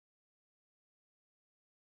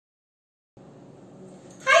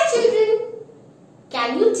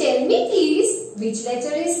can you tell me please, which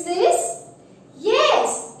letter is this?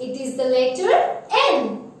 Yes, it is the letter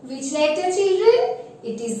N. Which letter, children?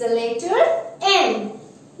 It is the letter N.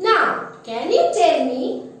 Now, can you tell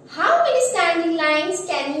me how many standing lines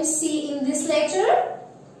can you see in this letter?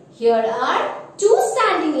 Here are two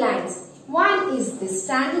standing lines. One is this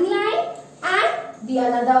standing line and the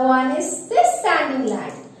another one is this standing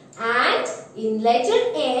line. And in letter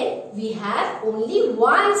N, we have only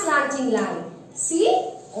one slanting line. See,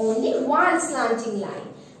 only one slanting line.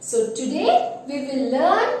 So today we will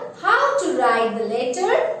learn how to write the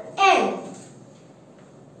letter N.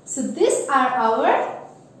 So these are our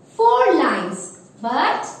 4 lines,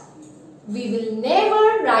 but we will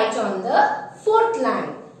never write on the 4th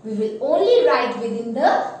line. We will only write within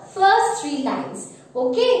the first 3 lines.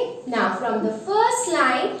 Okay, now from the first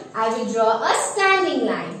line, I will draw a standing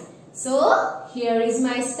line. So here is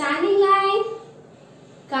my standing line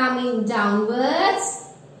coming downwards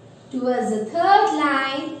towards the 3rd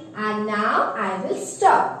line, and now I will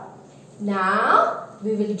stop. Now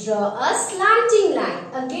we will draw a slanting line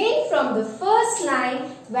again from the first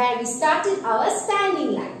line where we started our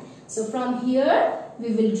standing line. So from here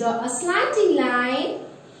we will draw a slanting line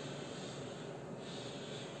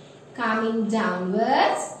coming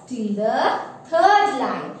downwards till the 3rd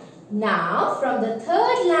line. Now from the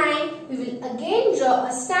 3rd line we will again draw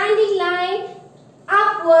a standing line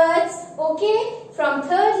upwards. Okay, from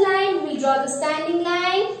 3rd line we will draw the standing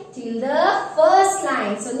line till the 1st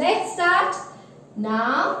line. So let's start.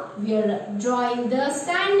 Now we are drawing the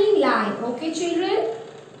standing line. Okay, children,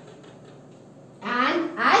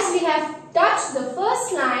 and as we have touched the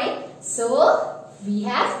first line, so we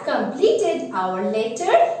have completed our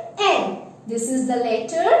letter N. This is the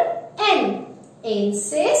letter N. N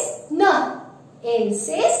says N. N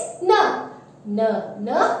says N. N,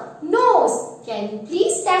 nose. Can you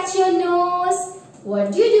please touch your nose?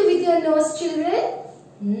 What do you do with your nose, children?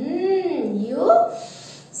 You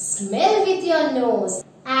smell with your nose.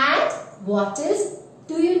 And what else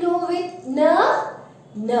do you know with N?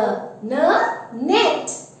 Net.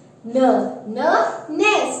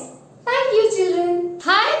 Nest. Thank you, children.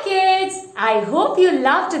 Hi kids, I hope you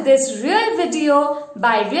loved this real video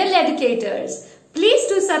by Real Educators. Please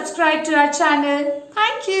do subscribe to our channel.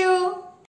 Thank you.